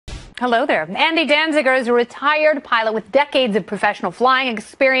Hello there. Andy Danziger is a retired pilot with decades of professional flying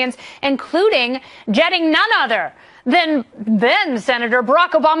experience, including jetting none other than then Senator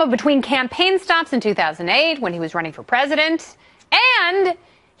Barack Obama between campaign stops in 2008 when he was running for president. And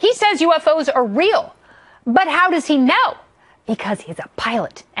he says UFOs are real. But how does he know? Because he's a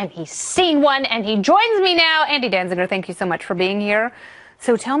pilot and he's seen one, and he joins me now. Andy Danziger, thank you so much for being here.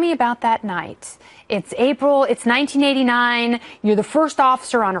 So tell me about that night. It's April, it's 1989. You're the first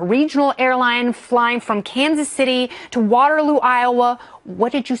officer on a regional airline flying from Kansas City to Waterloo, Iowa.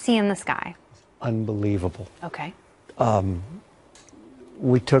 What did you see in the sky? Unbelievable. Okay.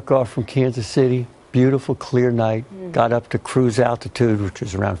 We took off from Kansas City, beautiful, clear night, got up to cruise altitude, which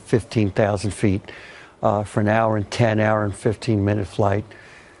was around 15,000 feet, for an hour and 15-minute flight.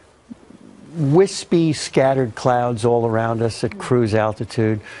 Wispy, scattered clouds all around us at cruise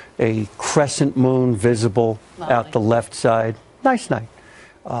altitude, a crescent moon visible out the left side. Nice night.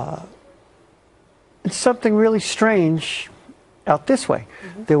 And something really strange out this way.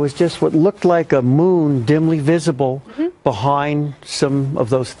 There was just what looked like a moon dimly visible behind some of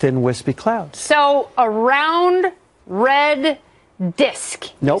those thin, wispy clouds. So a round red disc,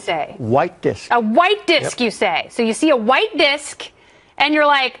 you say? White disc. A white disc, you say. So you see a white disc, and you're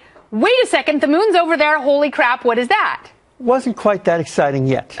like, wait a second, the moon's over there. Holy crap, what is that? Wasn't quite that exciting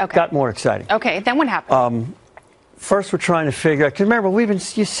yet. Okay. Got more exciting. Okay, then what happened? First, we're trying to figure out, because remember,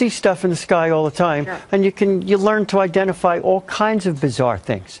 you see stuff in the sky all the time, Sure. and you learn to identify all kinds of bizarre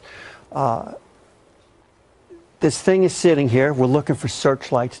things. This thing is sitting here. We're looking for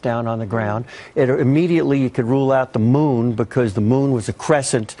searchlights down on the ground. Immediately, you could rule out the moon, because the moon was a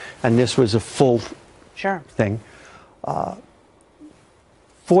crescent, and this was a full thing.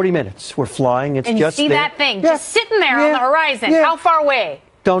 40 minutes. We're flying. It's and you just see there. that thing just sitting there on the horizon. How far away?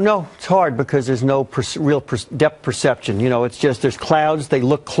 Don't know. It's hard because there's no real depth perception. You know, it's just there's clouds. They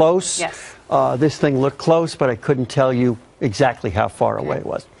look close. Yes. This thing looked close, but I couldn't tell you exactly how far away it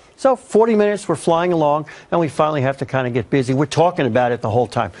was. So 40 minutes, we're flying along, and we finally have to kind of get busy. We're talking about it the whole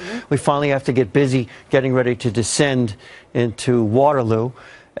time. We finally have to get busy getting ready to descend into Waterloo.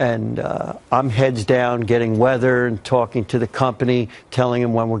 And I'm heads down, getting weather and talking to the company, telling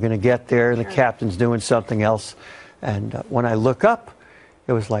them when we're going to get there. The captain's doing something else. And when I look up,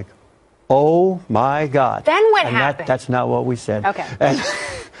 it was like, oh, my God. Then what happened? That's not what we said. Okay.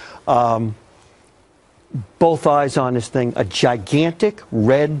 And, both eyes on this thing, a gigantic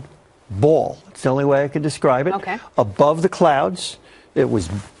red ball. It's the only way I could describe it. Okay. Above the clouds. It was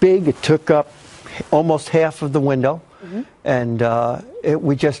big. It took up almost half of the window. And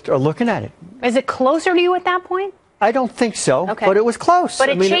we just are looking at it. Is it closer to you at that point? I don't think so, Okay. but it was close. But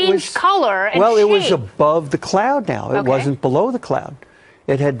it changed color and well, shape. it was above the cloud now. It wasn't below the cloud.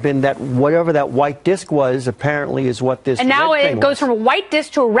 It had been that whatever that white disc was, apparently, is what this. And now it goes from a white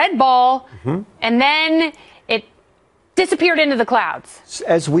disc to a red ball, and then it disappeared into the clouds.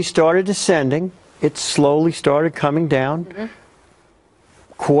 As we started descending, it slowly started coming down.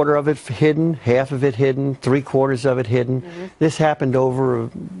 Quarter of it hidden, half of it hidden, 3/4 of it hidden. This happened over a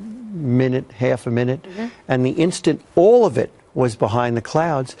minute, half a minute, and the instant all of it was behind the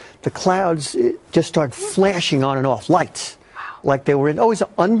clouds just started flashing on and off, lights. Like they were in, it was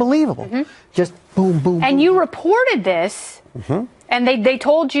unbelievable. Just boom, boom, And boom. you reported this, and they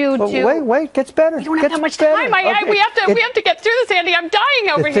told you to... Wait, it gets better. We don't have that much time. We have to get through this, Andy. I'm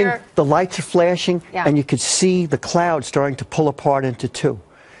dying over here. The lights are flashing, and you could see the clouds starting to pull apart into two.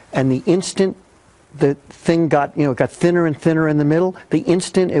 And the instant the thing got thinner and thinner in the middle, the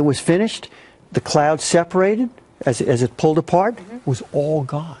instant it was finished, the clouds separated as it pulled apart, it was all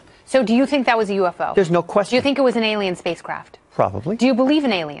gone. So do you think that was a UFO? There's no question. Do you think it was an alien spacecraft? Probably. Do you believe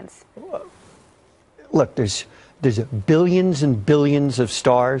in aliens? Look, there's billions and billions of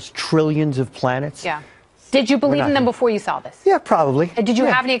stars, trillions of planets. Yeah. Did you believe in them before you saw this? Yeah, probably. Did you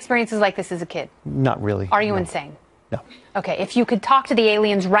have any experiences like this as a kid? Not really. Are you insane? No. Okay, if you could talk to the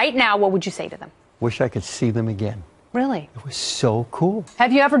aliens right now, what would you say to them? Wish I could see them again. Really? It was so cool.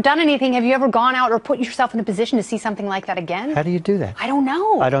 Have you ever done anything? Have you ever gone out or put yourself in a position to see something like that again? How do you do that? I don't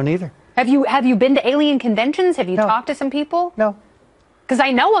know. I don't either. Have you been to alien conventions? Have you talked to some people? No. Because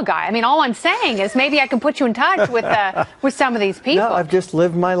I know a guy. I mean, all I'm saying is maybe I can put you in touch with some of these people. No, I've just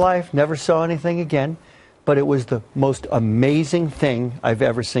lived my life, never saw anything again, but it was the most amazing thing I've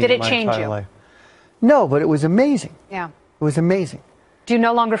ever seen in my entire life. No, but it was amazing. Yeah. It was amazing. Do you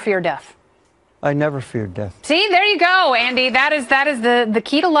no longer fear death? I never feared death. See, there you go, Andy. That is the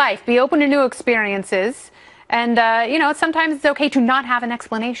key to life. Be open to new experiences. And, sometimes it's okay to not have an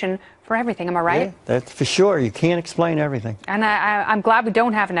explanation for everything. Am I right? Yeah, that's for sure. You can't explain everything. And I'm glad we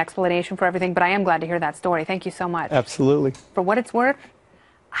don't have an explanation for everything, but I am glad to hear that story. Thank you so much. Absolutely. For what it's worth,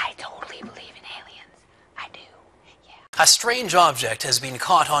 I don't A strange object has been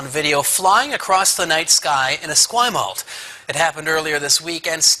caught on video flying across the night sky in Esquimalt. It happened earlier this week,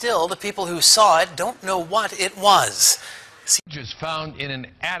 and still the people who saw it don't know what it was. Just found in an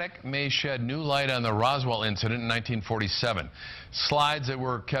attic may shed new light on the Roswell incident in 1947. Slides that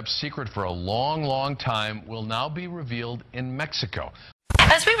were kept secret for a long time will now be revealed in Mexico.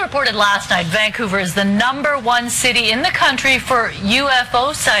 As we reported last night, Vancouver is the #1 city in the country for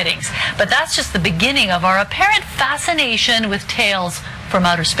UFO sightings. But that's just the beginning of our apparent fascination with tales from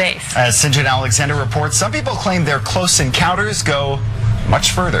outer space. As St. John Alexander reports, some people claim their close encounters go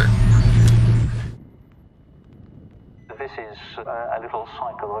much further. This is a little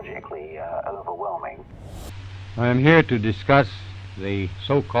psychologically overwhelming. I am here to discuss the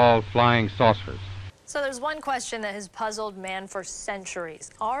so-called flying saucers. So there's one question that has puzzled man for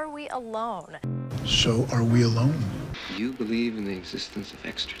centuries. Are we alone? So are we alone? Do you believe in the existence of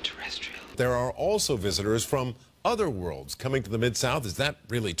extraterrestrials? There are also visitors from other worlds coming to the Mid-South. Is that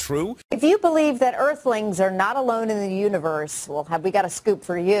really true? If you believe that Earthlings are not alone in the universe, well, have we got a scoop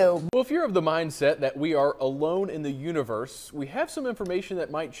for you? Well, if you're of the mindset that we are alone in the universe, we have some information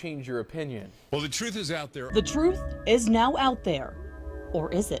that might change your opinion. Well, the truth is out there. The truth is now out there.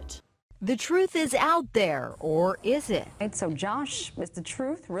 Or is it? The truth is out there, or is it? So, Josh, is the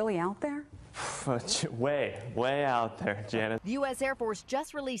truth really out there? Way out there, Janet. The U.S. Air Force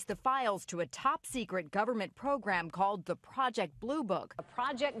just released the files to a top-secret government program called the Project Blue Book. A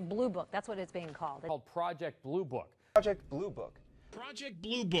Project Blue Book, that's what it's being called. Called Project Blue Book. Project Blue Book. Project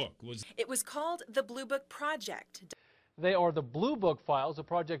Blue Book was... It was called the Blue Book Project. They are the Blue Book files, a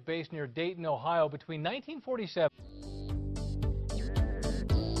project based near Dayton, Ohio between 1947...